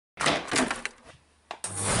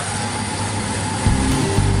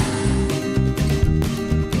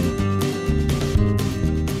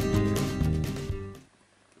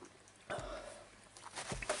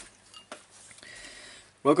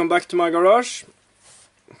Welcome back to my garage.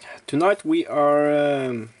 Tonight we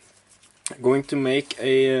are going to make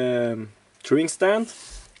a truing stand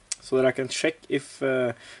so that I can check if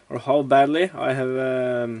or how badly I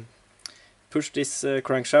have pushed this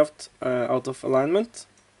crankshaft out of alignment.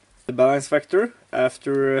 The balance factor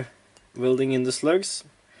after welding in the slugs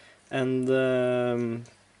and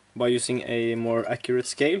by using a more accurate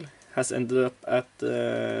scale has ended up at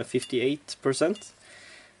 58%.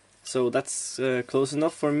 So that's close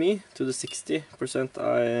enough for me to the 60%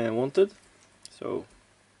 I wanted. So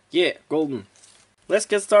yeah, golden. Let's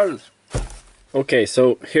get started. Okay,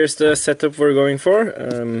 so here's the setup we're going for.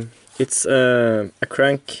 It's a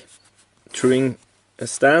crank truing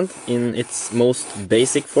stand in its most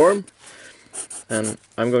basic form, and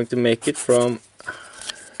I'm going to make it from,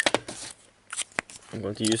 I'm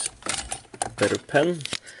going to use a better pen.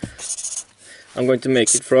 I'm going to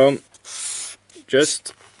make it from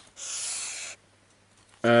just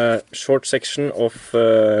a short section of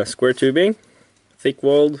square tubing,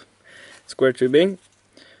 thick-walled square tubing,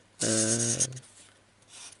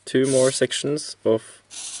 2 more sections of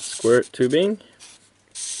square tubing,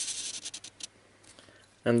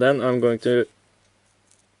 and then I'm going to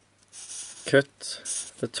cut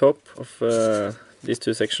the top of these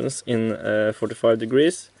 2 sections in 45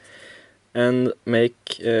 degrees and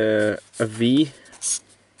make a V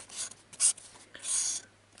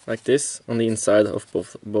like this on the inside of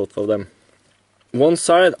both of them. One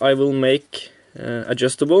side I will make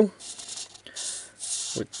adjustable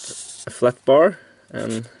with a flat bar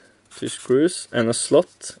and 2 screws and a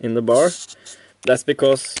slot in the bar. That's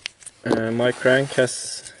because my crank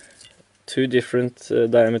has 2 different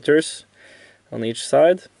diameters on each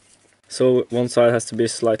side, so one side has to be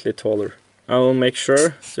slightly taller. I will make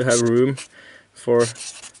sure to have room for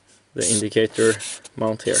the indicator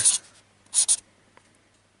mount here.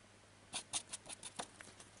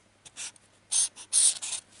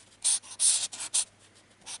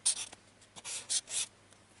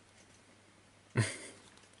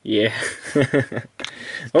 Yeah.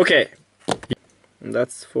 Okay, and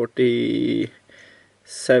that's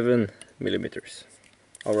 47 millimeters.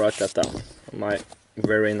 I'll write that down on my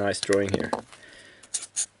very nice drawing here.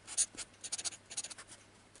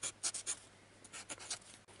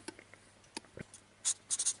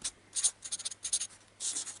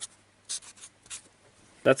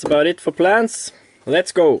 That's about it for plans.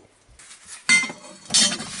 Let's go.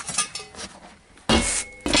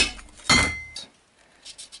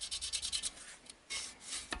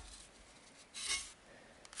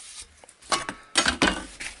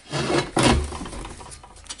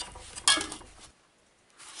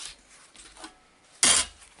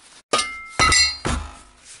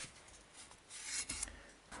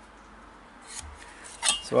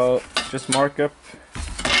 So I'll just mark up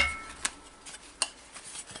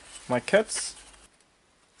my cuts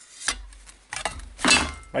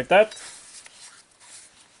like that.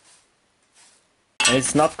 And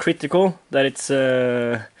it's not critical that it's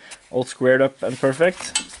all squared up and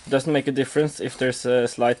perfect. It doesn't make a difference if there's a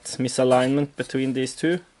slight misalignment between these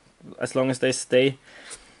 2, as long as they stay,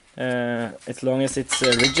 as long as it's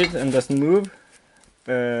rigid and doesn't move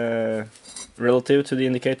relative to the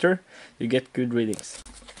indicator, you get good readings.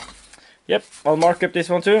 Yep, I'll mark up this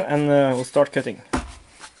one too, and we'll start cutting.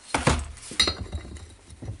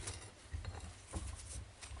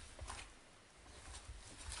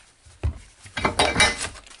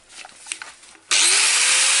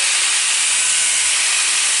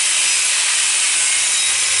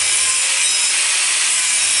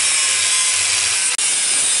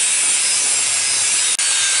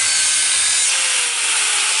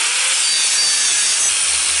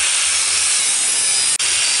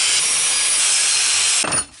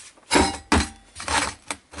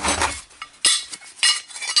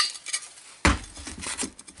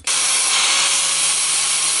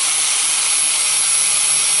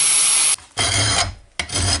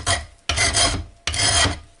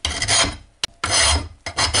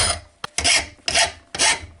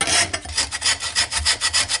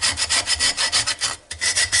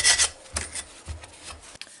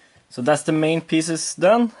 So that's the main pieces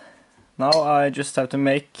done. Now I just have to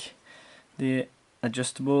make the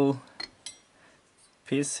adjustable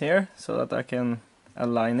piece here so that I can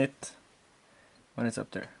align it when it's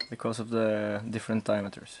up there because of the different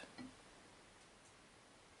diameters.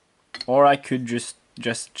 Or I could just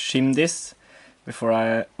shim this before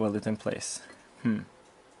I weld it in place.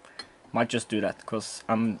 Might just do that because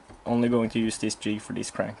I'm only going to use this jig for this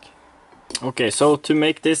crank. Okay, so to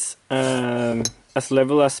make this as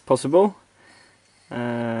level as possible,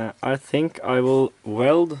 I think I will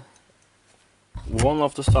weld one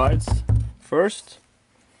of the sides first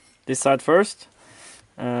this side first,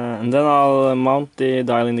 and then I'll mount the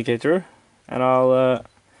dial indicator, and I'll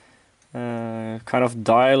kind of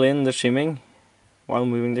dial in the shimming while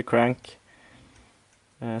moving the crank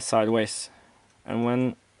sideways. And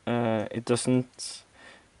when when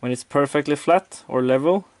it's perfectly flat or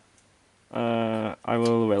level, I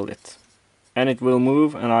will weld it, and it will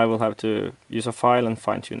move, and I will have to use a file and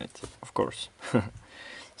fine-tune it, of course.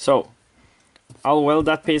 So I'll weld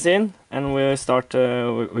that piece in, and we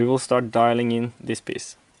will start dialing in this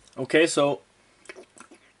piece. Okay, so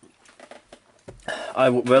I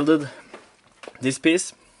welded this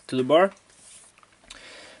piece to the bar.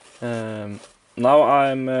 Now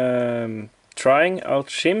I'm trying out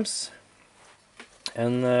shims,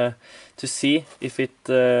 and to see if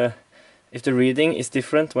the reading is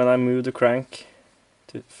different when I move the crank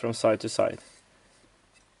from side to side.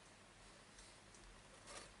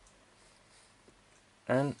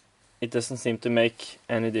 And it doesn't seem to make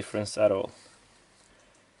any difference at all.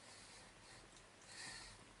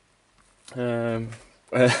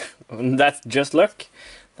 That's just luck.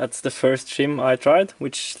 That's the first shim I tried,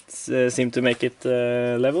 which seemed to make it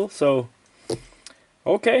level. So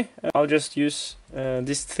okay, I'll just use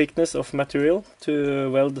this thickness of material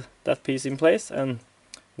to weld that piece in place, and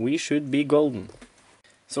we should be golden.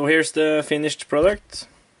 So here's the finished product.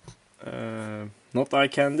 Not eye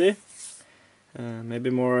candy, maybe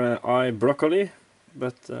more eye broccoli,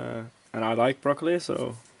 but and I like broccoli,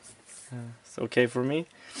 so it's okay for me.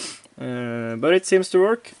 But it seems to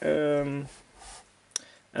work, and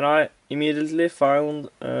I immediately found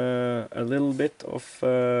a little bit of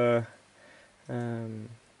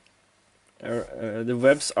the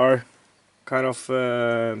webs are kind of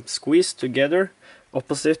squeezed together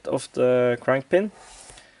opposite of the crank pin.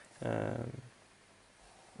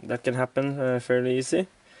 That can happen fairly easy.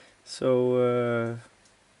 So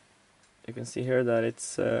you can see here that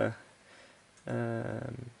it's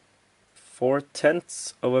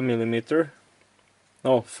 4/10 of a millimeter,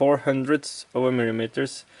 no, 400ths of a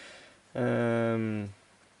millimeters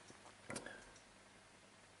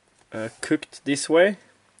cooked this way.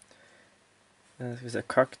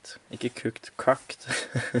 Kokt, ikke cooked, kokt.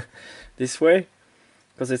 This way,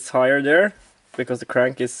 because it's higher there, because the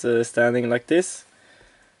crank is standing like this.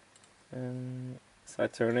 So I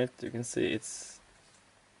turn it, you can see it's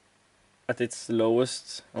at its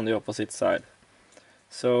lowest on the opposite side.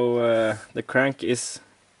 So the crank is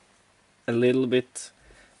a little bit,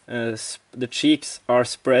 the cheeks are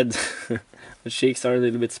spread. The cheeks are a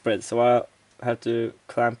little bit spread, so I have to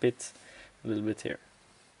clamp it a little bit here.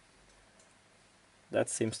 That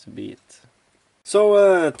seems to be it.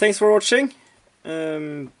 So thanks for watching,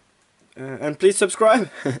 and please subscribe.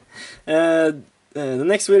 The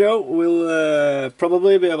next video will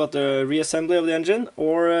probably be about the reassembly of the engine,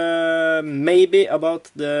 or maybe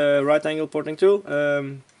about the right angle porting tool.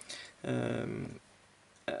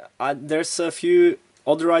 There's a few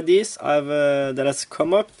other ideas that has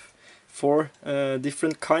come up for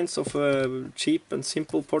different kinds of cheap and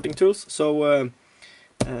simple porting tools. So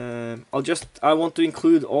I want to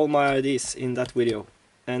include all my ideas in that video,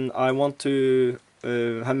 and I want to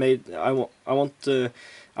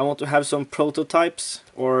I want to have some prototypes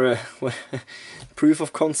or proof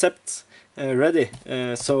of concepts ready.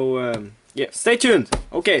 So yeah, stay tuned.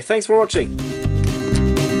 Okay, thanks for watching.